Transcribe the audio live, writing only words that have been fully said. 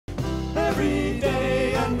Every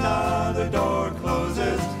day another door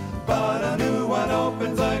closes, but a new one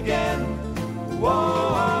opens again.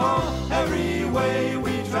 Whoa, every way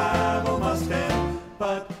we travel must end,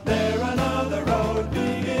 but there another road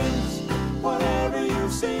begins. Whatever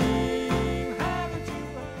you've seen, haven't you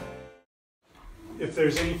heard? If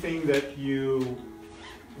there's anything that you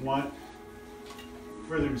want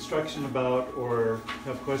further instruction about or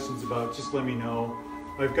have questions about, just let me know.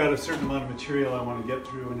 I've got a certain amount of material I want to get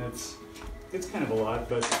through, and it's kind of a lot,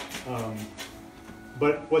 but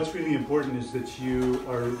what's really important is that you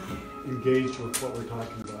are engaged with what we're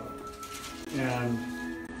talking about. And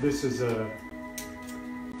this is a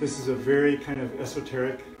very kind of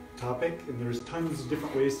esoteric topic, and there's tons of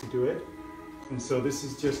different ways to do it. And so this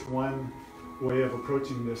is just one way of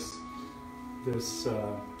approaching this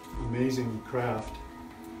amazing craft.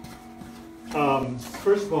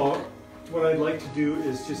 First of all, what I'd like to do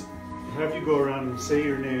is just have you go around and say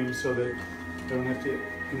your name so that I don't have to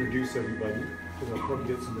introduce everybody, because I'll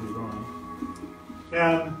probably get somebody wrong.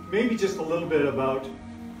 And maybe just a little bit about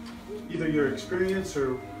either your experience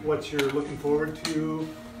or what you're looking forward to,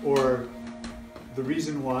 or the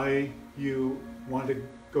reason why you want to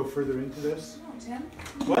go further into this. Oh, Tim?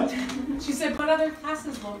 What? She said, what other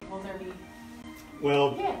classes will there be?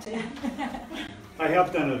 Well, Yeah, Tim. I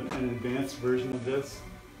have done an advanced version of this,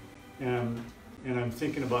 and I'm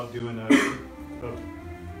thinking about doing a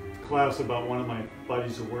class about one of my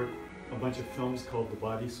bodies of work, a bunch of films called The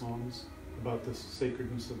Body Songs, about the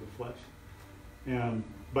sacredness of the flesh.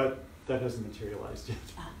 But that hasn't materialized yet.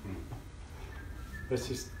 That's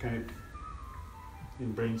just kind of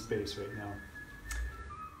in brain space right now.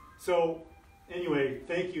 So anyway,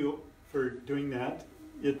 thank you for doing that.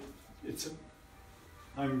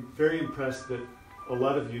 I'm very impressed that a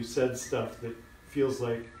lot of you said stuff that feels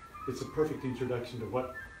like it's a perfect introduction to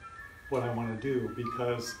what I want to do,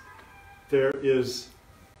 because there is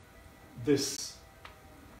this,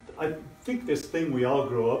 I think, this thing we all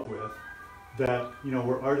grow up with, that, you know,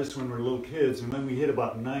 we're artists when we're little kids, and when we hit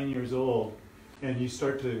about 9 years old and you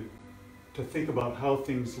start to think about how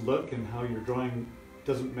things look and how your drawing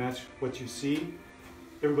doesn't match what you see,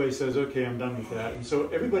 everybody says, okay, I'm done with that. And so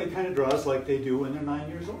everybody kind of draws like they do when they're 9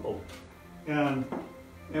 years old. And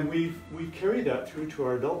we carry that through to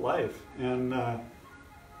our adult life. And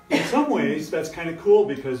in some ways, that's kind of cool,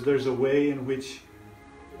 because there's a way in which,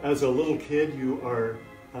 as a little kid, you're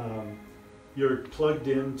plugged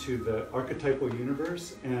into the archetypal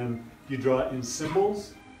universe, and you draw in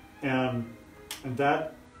symbols, and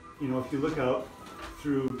that, you know, if you look out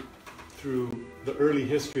through the early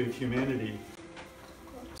history of humanity,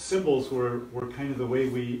 symbols were kind of the way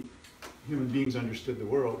we human beings understood the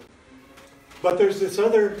world. But there's this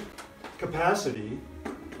other capacity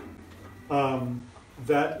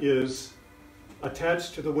that is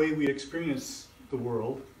attached to the way we experience the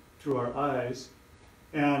world through our eyes,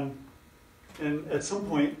 and at some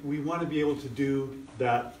point we want to be able to do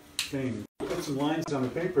that thing. Put some lines on the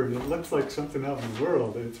paper and it looks like something out in the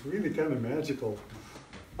world. It's really kind of magical.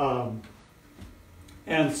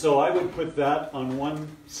 And so I would put that on one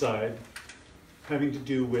side, having to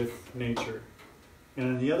do with nature. And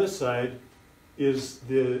on the other side is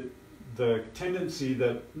the tendency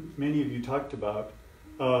that many of you talked about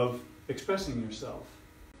of expressing yourself.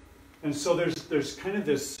 And so there's kind of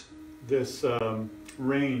this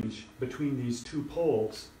range between these two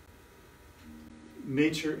poles,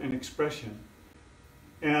 nature and expression.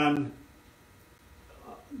 And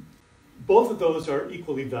both of those are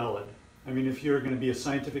equally valid. I mean, if you're going to be a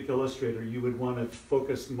scientific illustrator, you would want to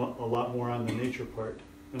focus a lot more on the nature part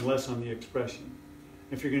and less on the expression.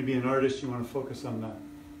 If you're going to be an artist, you want to focus on the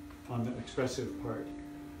expressive part.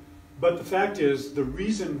 But the fact is, the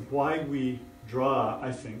reason why we draw,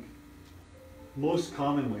 I think, most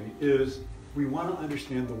commonly, is we want to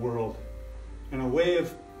understand the world. And a way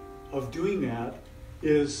of doing that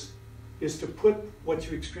is to put what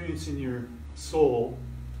you experience in your soul,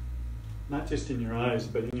 not just in your eyes,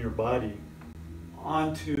 but in your body,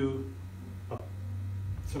 onto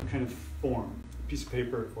some kind of form, a piece of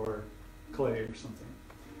paper or clay or something.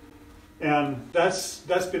 And that's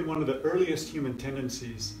been one of the earliest human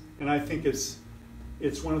tendencies, and I think it's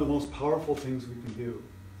one of the most powerful things we can do.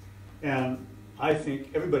 And I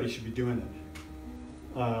think everybody should be doing it.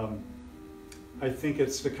 I think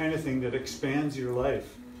it's the kind of thing that expands your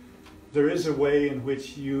life. There is a way in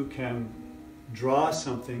which you can draw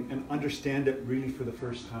something and understand it really for the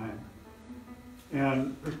first time.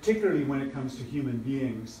 And particularly when it comes to human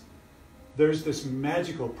beings, there's this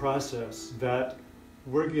magical process that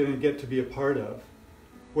we're going to get to be a part of,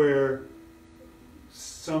 where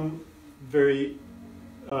some very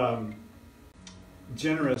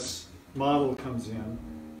generous model comes in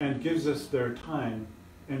and gives us their time,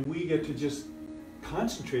 and we get to just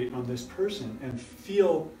concentrate on this person and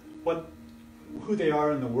feel who they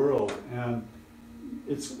are in the world. And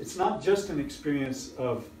it's not just an experience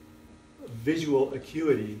of visual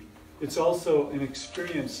acuity, it's also an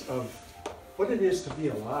experience of what it is to be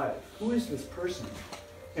alive. Who is this person?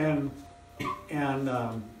 And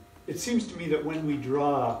it seems to me that when we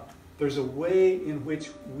draw, there's a way in which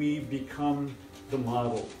we become the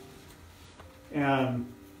model. And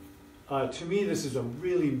to me, this is a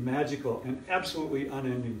really magical and absolutely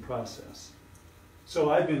unending process. So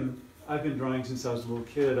I've been drawing since I was a little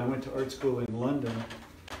kid. I went to art school in London,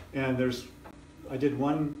 and I did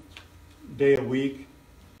 1 day a week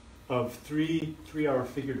of three-hour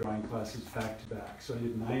figure drawing classes back to back. So I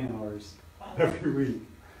did 9 hours every week.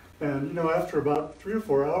 And you know, after about 3 or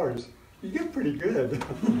 4 hours, you get pretty good.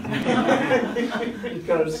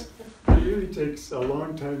 Because it really takes a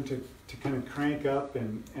long time to kind of crank up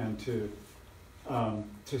and to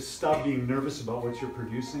stop being nervous about what you're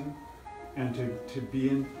producing, and to be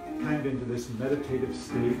into this meditative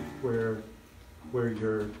state where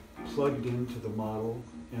you're plugged into the model,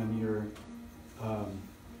 and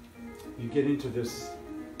you get into this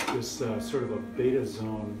sort of a beta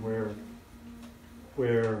zone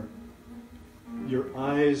where your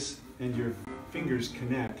eyes and your fingers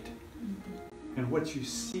connect, and what you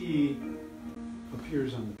see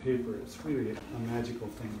appears on the paper. It's really a magical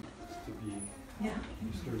thing to be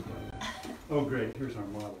disturbed by that. Oh great, here's our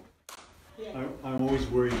model. Yeah. I'm always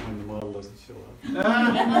worried when the model doesn't show up.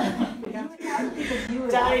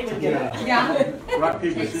 Yeah. Rock,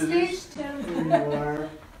 paper, scissors. Here you are.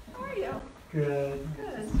 How are you? Good.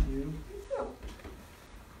 Good. This is you.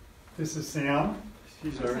 This is Sam.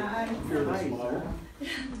 She's our fearless model.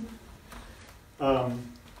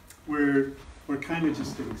 We're kind of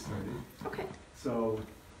just getting started. Okay. So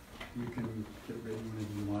you can get ready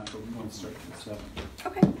whenever you want, but we won't start at 7.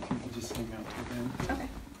 Okay. You can just hang out for them. Okay.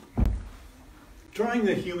 Drawing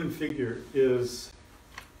the human figure is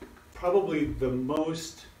probably the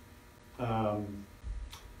most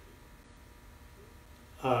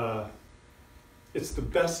it's the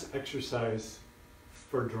best exercise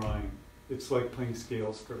for drawing. It's like playing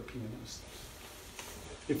scales for a pianist.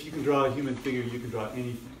 If you can draw a human figure, you can draw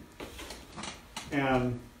anything.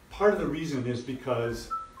 And part of the reason is because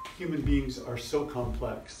human beings are so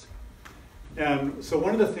complex. And so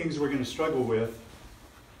one of the things we're going to struggle with,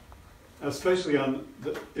 especially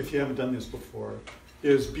if you haven't done this before,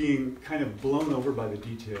 is being kind of blown over by the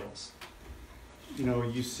details. You know,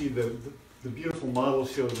 you see the beautiful model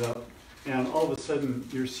shows up, and all of a sudden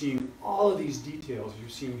you're seeing all of these details. You're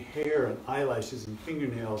seeing hair and eyelashes and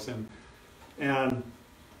fingernails, and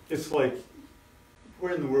it's like,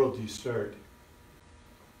 where in the world do you start?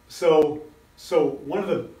 So one of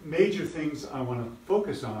the major things I want to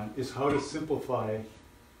focus on is how to simplify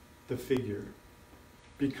the figure,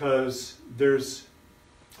 because there's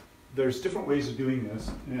different ways of doing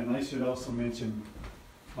this. And I should also mention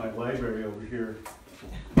my library over here.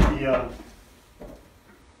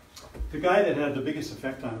 The guy that had the biggest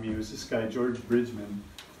effect on me was this guy, George Bridgman.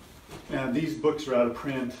 And these books are out of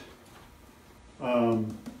print. I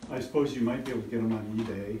suppose you might be able to get them on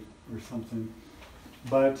eBay or something.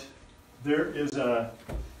 But there is a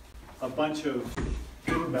bunch of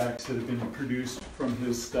paperbacks that have been produced from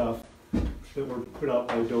his stuff that were put out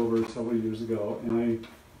by Dover several years ago. And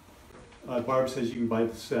Barb says you can buy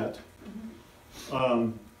the set.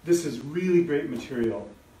 This is really great material.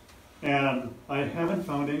 And I haven't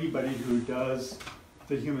found anybody who does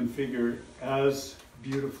the human figure as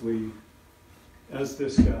beautifully as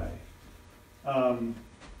this guy. You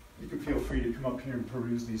can feel free to come up here and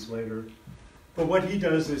peruse these later. But what he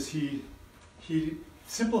does is he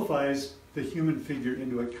simplifies the human figure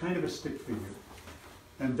into a kind of a stick figure.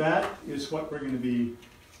 And that is what we're going to be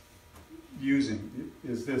using,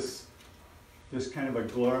 is this kind of a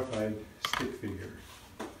glorified stick figure.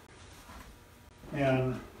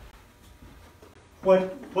 And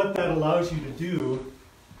what that allows you to do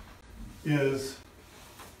is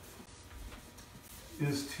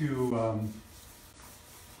to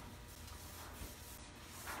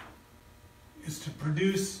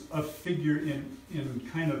produce a figure in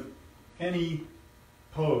kind of any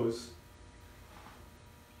pose.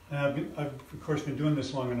 And I've of course been doing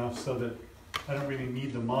this long enough so that I don't really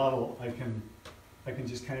need the model. I can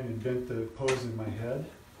just kind of invent the pose in my head.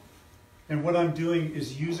 And what I'm doing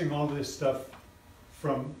is using all this stuff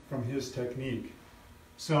from his technique.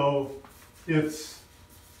 So it's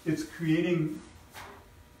creating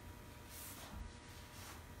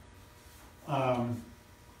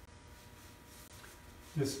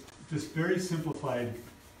this very simplified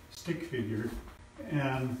stick figure,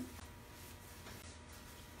 and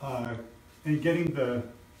getting the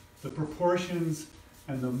proportions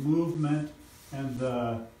and the movement and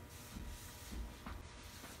the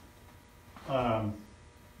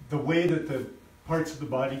way that the parts of the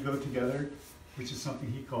body go together, which is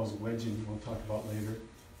something he calls wedging, we'll talk about later.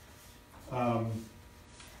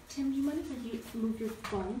 Tim, do you mind if you move your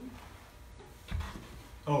phone?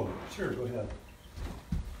 Oh, sure, go ahead.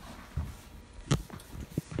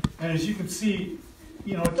 And as you can see,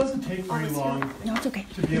 you know, it doesn't take very long No, it's okay.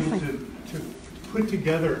 to be able to put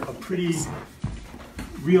together a pretty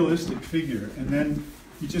realistic figure. And then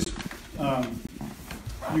you just,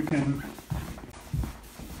 you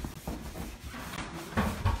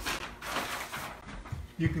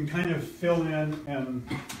can kind of fill in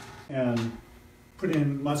and put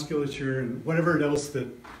in musculature and whatever else that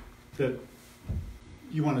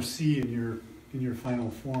you want to see in your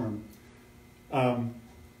final form.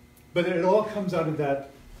 But it all comes out of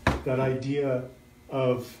that idea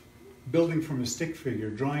of building from a stick figure,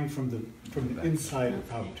 drawing from the inside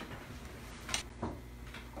out. I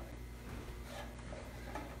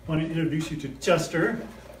want to introduce you to Chester.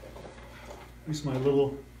 He's my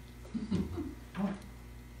little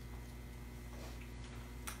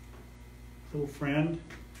friend.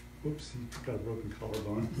 Whoops, he's got a broken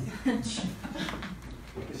collarbone.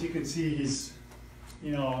 As you can see, he's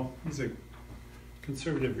a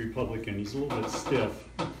conservative Republican. He's a little bit stiff,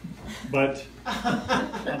 but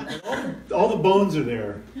all the bones are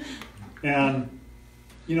there. And,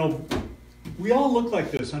 you know, we all look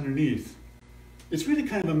like this underneath. It's really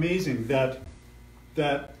kind of amazing that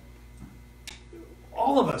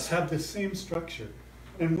all of us have the same structure.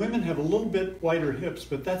 And women have a little bit wider hips,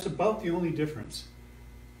 but that's about the only difference.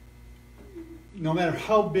 No matter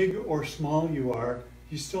how big or small you are,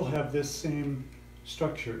 you still have this same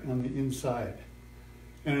structure on the inside.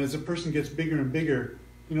 And as a person gets bigger and bigger,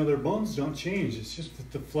 you know, their bones don't change. It's just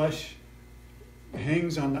that the flesh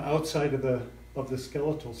hangs on the outside of the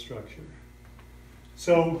skeletal structure.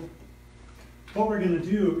 So what we're going to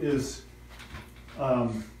do is,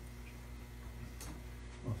 oh,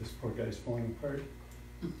 this poor guy's falling apart.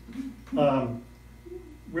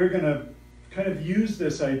 We're going to kind of use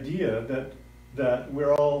this idea that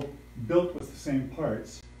we're all built with the same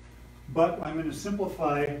parts, but I'm going to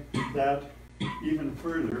simplify that even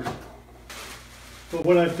further. But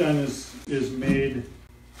what I've done is made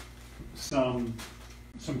some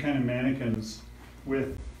kind of mannequins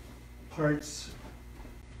with parts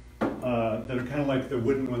that are kind of like the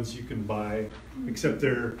wooden ones you can buy, except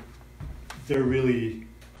they're really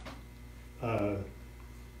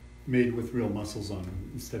made with real muscles on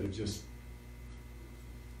them instead of just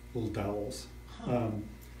little dowels.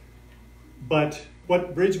 But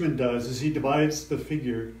what Bridgman does is he divides the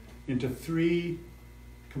figure into three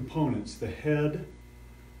components: the head,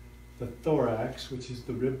 the thorax, which is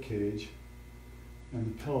the rib cage, and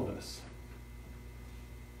the pelvis.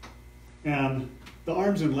 And the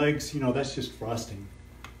arms and legs, you know, that's just frosting.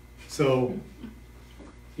 So,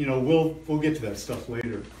 you know, we'll get to that stuff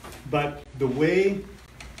later. But the way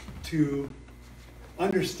to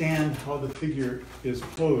understand how the figure is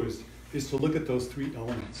posed is to look at those three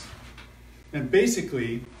elements. And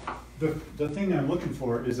basically, the thing I'm looking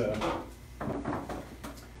for is a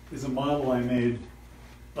model I made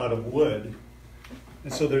out of wood.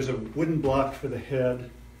 And so there's a wooden block for the head,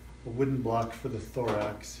 a wooden block for the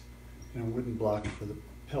thorax, and a wooden block for the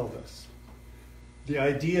pelvis. The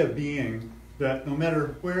idea being that no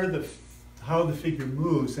matter how the figure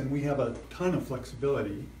moves, and we have a ton of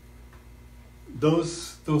flexibility,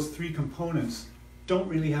 those three components don't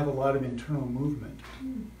really have a lot of internal movement.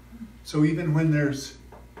 So even when there's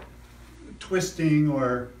twisting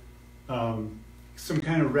or some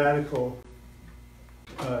kind of radical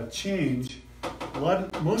change,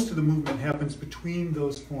 most of the movement happens between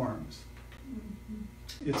those forms.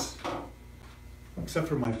 It's, except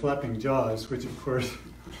for my flapping jaws, which of course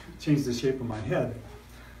change the shape of my head.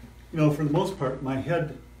 You know, for the most part, my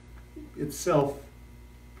head itself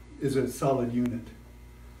is a solid unit,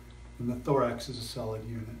 and the thorax is a solid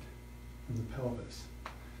unit, and the pelvis.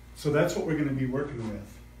 So that's what we're going to be working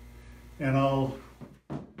with. And I'll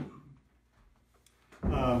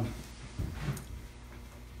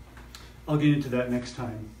get into that next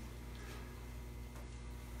time.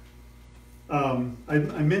 I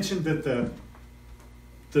mentioned that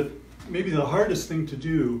maybe the hardest thing to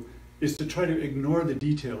do is to try to ignore the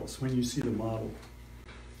details when you see the model.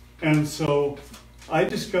 And so I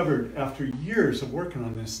discovered after years of working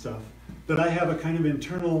on this stuff that I have a kind of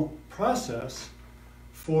internal process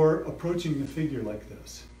for approaching the figure like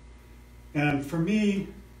this. And for me,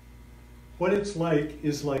 what it's like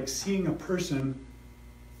is like seeing a person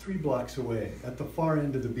 3 blocks away at the far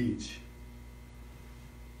end of the beach.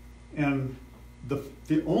 And the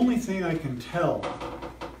only thing I can tell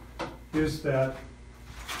is that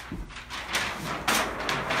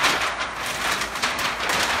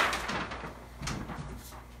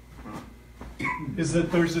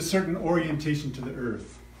there's a certain orientation to the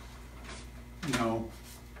earth. You know,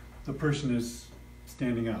 the person is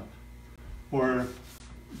standing up, or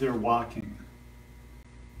they're walking,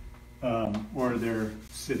 or they're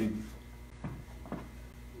sitting.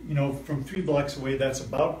 You know, from 3 blocks away, that's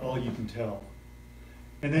about all you can tell.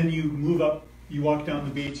 And then you move up, you walk down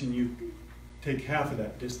the beach and you take half of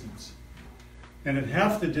that distance. And at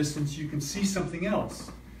half the distance, you can see something else.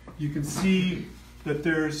 You can see that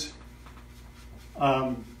there's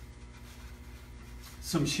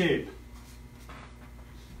some shape.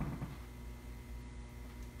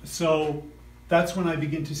 So that's when I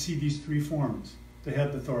begin to see these 3 forms: the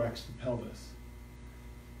head, the thorax, the pelvis.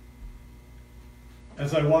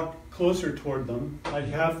 As I walk closer toward them, I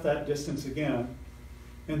have that distance again,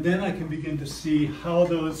 and then I can begin to see how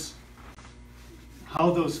those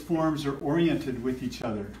forms are oriented with each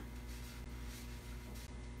other.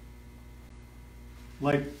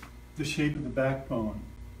 Like the shape of the backbone.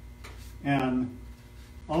 And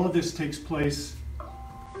all of this takes place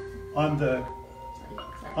on the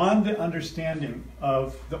understanding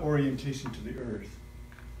of the orientation to the earth.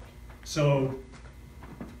 So,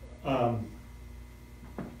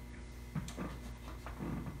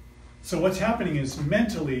 so what's happening is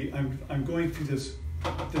mentally, I'm going through this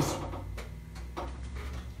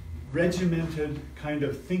regimented kind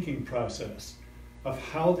of thinking process of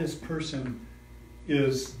how this person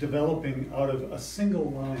is developing out of a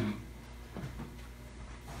single line.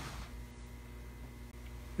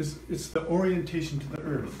 It's the orientation to the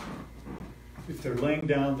earth. If they're laying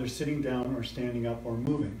down, they're sitting down, or standing up, or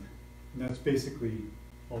moving. And that's basically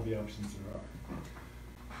all the options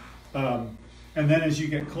there are. And then as you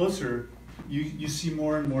get closer, you see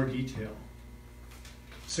more and more detail.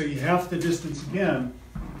 So you half the distance again,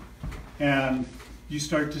 and you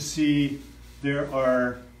start to see there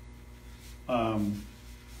are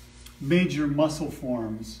major muscle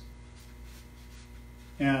forms,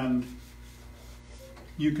 and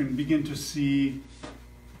you can begin to see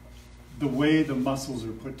the way the muscles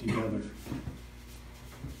are put together.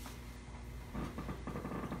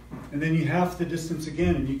 And then you half the distance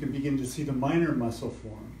again, and you can begin to see the minor muscle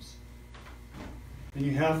forms. And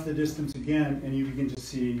you half the distance again, and you begin to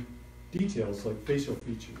see details like facial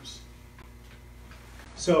features.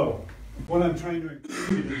 So, what I'm trying to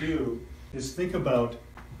encourage you to do is think about,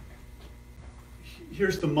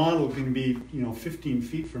 here's the model going to be, 15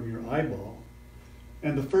 feet from your eyeball.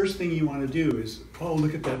 And the first thing you want to do is, oh,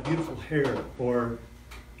 look at that beautiful hair, or,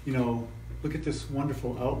 look at this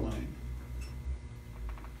wonderful outline.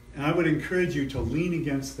 And I would encourage you to lean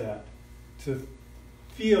against that, to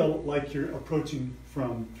feel like you're approaching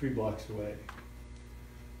from 3 blocks away.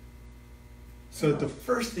 So the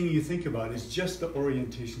first thing you think about is just the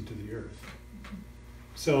orientation to the earth.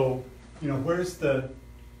 So, where's the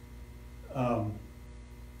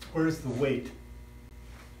weight?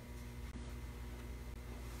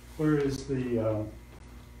 Where is the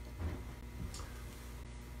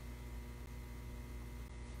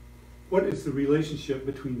what is the relationship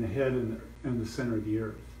between the head and the center of the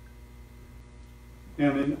earth?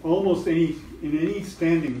 And in almost any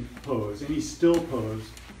standing pose, any still pose,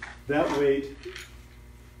 that weight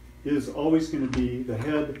is always going to be, the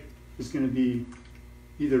head is going to be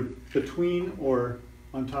either between or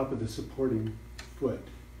on top of the supporting foot.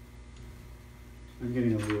 I'm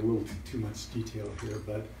getting over a little too much detail here,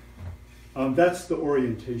 but that's the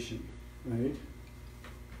orientation, right?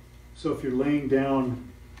 So if you're laying down,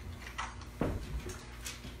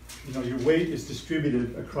 your weight is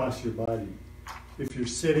distributed across your body. If you're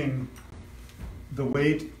sitting, the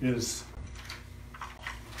weight is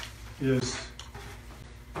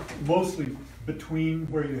mostly between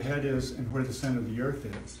where your head is and where the center of the earth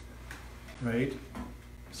is, right?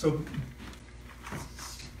 So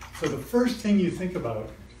the first thing you think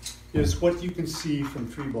about is what you can see from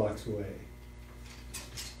 3 blocks away.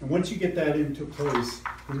 And once you get that into place,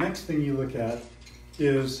 the next thing you look at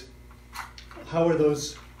is how are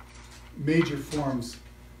those major forms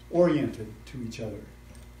oriented to each other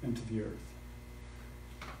and to the earth.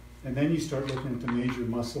 And then you start looking at the major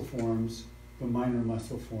muscle forms, the minor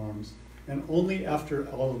muscle forms, and only after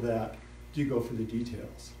all of that do you go for the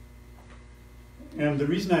details. And the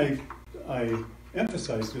reason I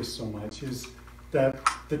emphasize this so much is that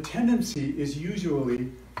the tendency is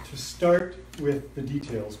usually to start with the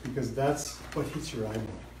details because that's what hits your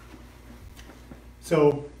eyeball.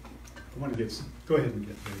 So I want to go ahead and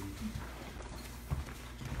get ready.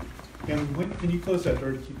 And can you close that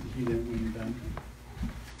door to keep the heat in when you're done?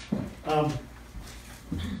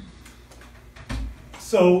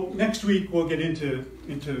 So next week we'll get into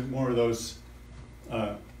more of those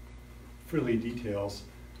frilly details.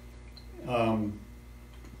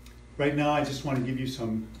 Right now I just want to give you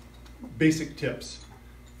some basic tips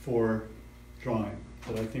for drawing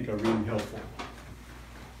that I think are really helpful.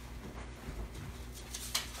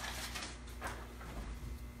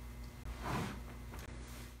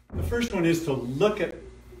 The first one is to look at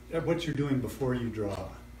what you're doing before you draw.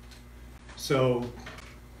 So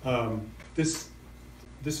these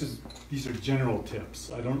are general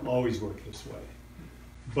tips. I don't always work this way.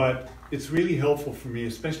 But it's really helpful for me,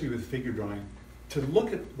 especially with figure drawing, to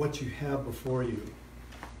look at what you have before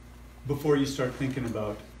you start thinking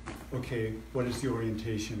about, okay, what is the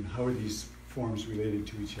orientation? How are these forms related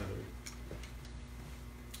to each other?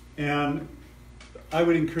 And I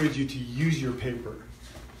would encourage you to use your paper.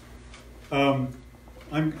 I'm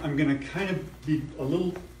going to kind of be a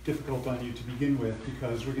little difficult on you to begin with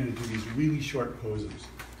because we're going to do these really short poses.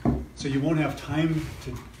 So you won't have time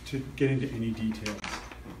to get into any details.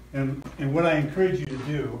 And what I encourage you to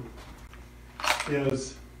do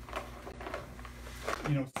is,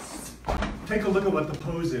 take a look at what the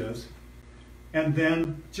pose is and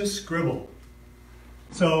then just scribble.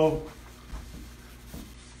 So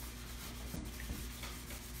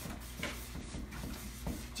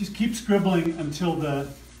just keep scribbling until the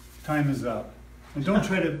time is up. And don't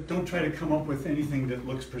try to come up with anything that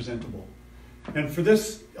looks presentable. And for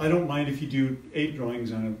this, I don't mind if you do 8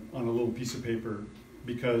 drawings on a little piece of paper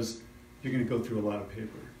because you're going to go through a lot of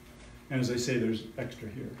paper. And as I say, there's extra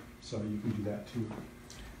here, so you can do that too.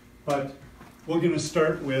 But we're going to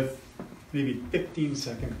start with maybe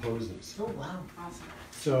 15-second poses. Oh, wow.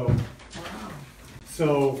 Awesome.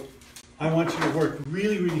 So I want you to work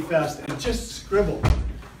really, really fast and just scribble.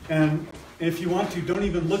 And if you want to, don't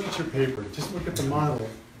even look at your paper. Just look at the model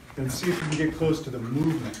and see if you can get close to the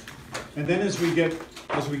movement. And then as we get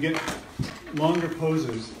longer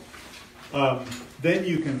poses, then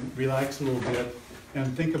you can relax a little bit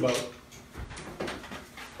and think about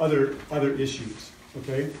other issues.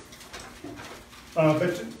 Okay.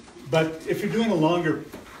 But if you're doing a longer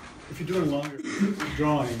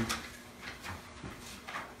drawing,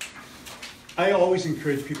 I always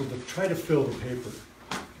encourage people to try to fill the paper.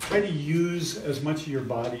 Try to use as much of your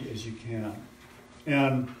body as you can.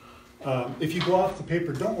 And if you go off the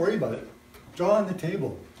paper, don't worry about it. Draw on the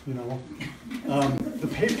table, The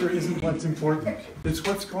paper isn't what's important. It's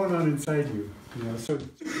what's going on inside you, So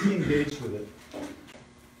be engaged with it.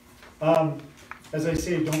 As I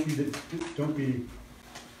say, don't be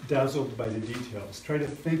dazzled by the details. Try to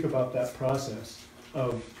think about that process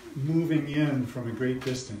of moving in from a great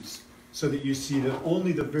distance so that you see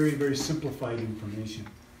only the very, very simplified information.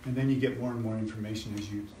 And then you get more and more information as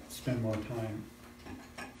you spend more time.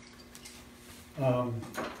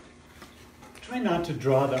 Try not to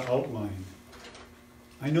draw the outline.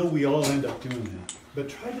 I know we all end up doing that, but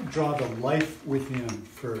try to draw the life within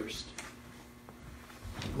first.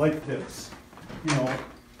 Like this.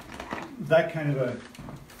 That kind of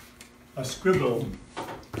a scribble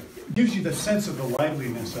gives you the sense of the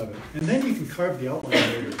liveliness of it. And then you can carve the outline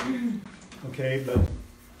later. Okay,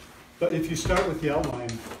 but if you start with the outline,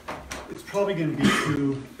 it's probably going to be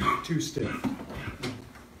too stiff.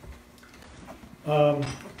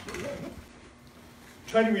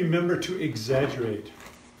 Try to remember to exaggerate.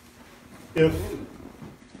 If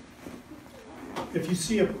you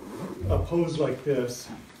see a pose like this,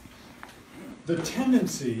 the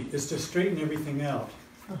tendency is to straighten everything out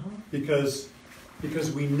because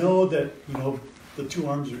we know that the 2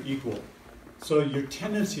 arms are equal. So your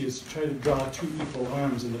tendency is to try to draw 2 equal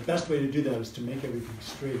arms, and the best way to do that is to make everything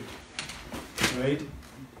straight, right?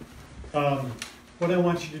 What I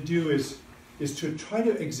want you to do is to try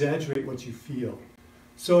to exaggerate what you feel.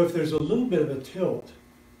 So if there's a little bit of a tilt,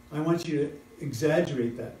 I want you to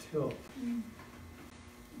exaggerate that tilt.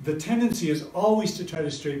 The tendency is always to try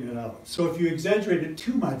to straighten it out. So if you exaggerate it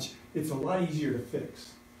too much, it's a lot easier to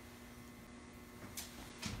fix.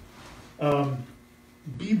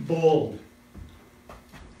 Be bold.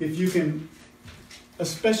 If you can,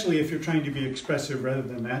 especially if you're trying to be expressive rather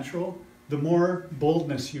than natural, the more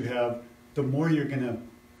boldness you have, the more you're going to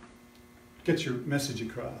get your message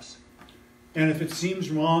across. And if it seems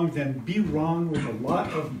wrong, then be wrong with a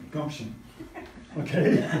lot of gumption.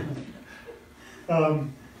 Okay?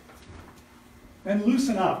 And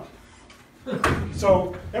loosen up.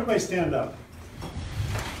 So everybody stand up.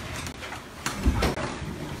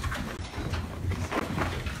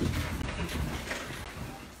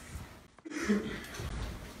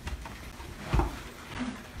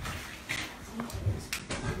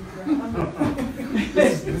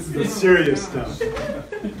 This is the serious stuff.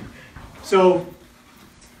 So,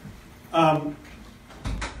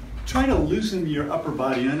 try to loosen your upper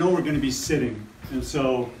body. And I know we're going to be sitting, and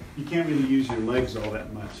so you can't really use your legs all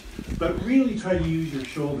that much. But really try to use your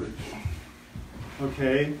shoulders.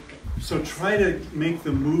 Okay? So try to make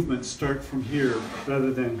the movement start from here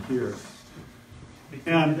rather than here.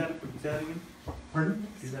 And do that again? pardon?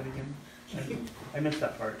 Do that again? I missed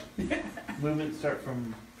that part. Movement start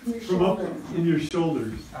from From up in your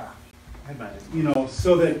shoulders. I might have. You know,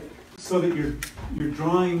 so that you're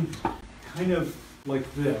drawing kind of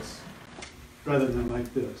like this rather than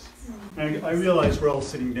like this. And I realize we're all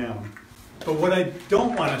sitting down, but what I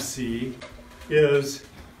don't want to see is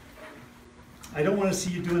I don't want to see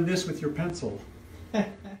you doing this with your pencil.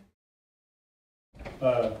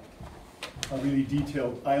 A really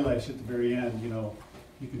detailed eyelash at the very end, you know,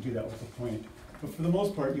 you can do that with a point. But for the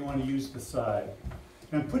most part, you want to use the side.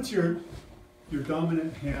 And put your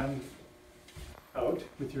dominant hand out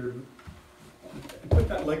with your, put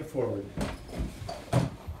that leg forward.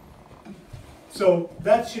 So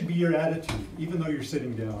that should be your attitude, even though you're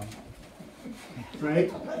sitting down.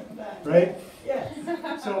 Right? Right? Yes.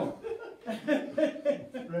 So,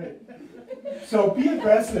 right. So be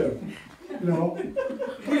aggressive, you know.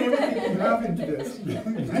 Put everything you have into this.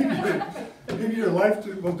 Maybe your life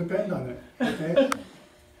will depend on it, okay?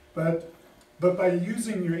 But by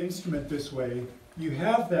using your instrument this way, you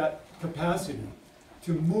have that capacity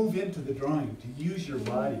to move into the drawing, to use your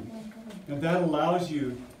body. And that allows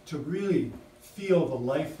you to really feel the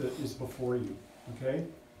life that is before you, okay?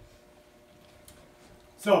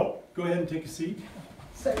 So, go ahead and take a seat.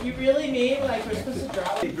 So you really mean like we're supposed to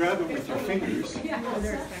draw? You grab it with your fingers. You Yeah.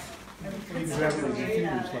 can grab it with your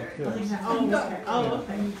fingers like this. Oh,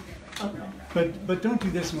 okay. Okay. But don't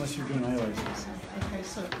do this unless you're doing eyelashes. Okay,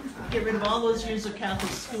 so get rid of all those years of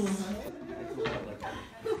Catholic school, huh?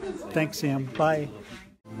 Thanks, Sam. Bye.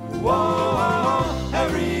 Whoa,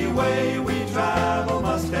 every way we travel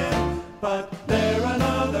must end, but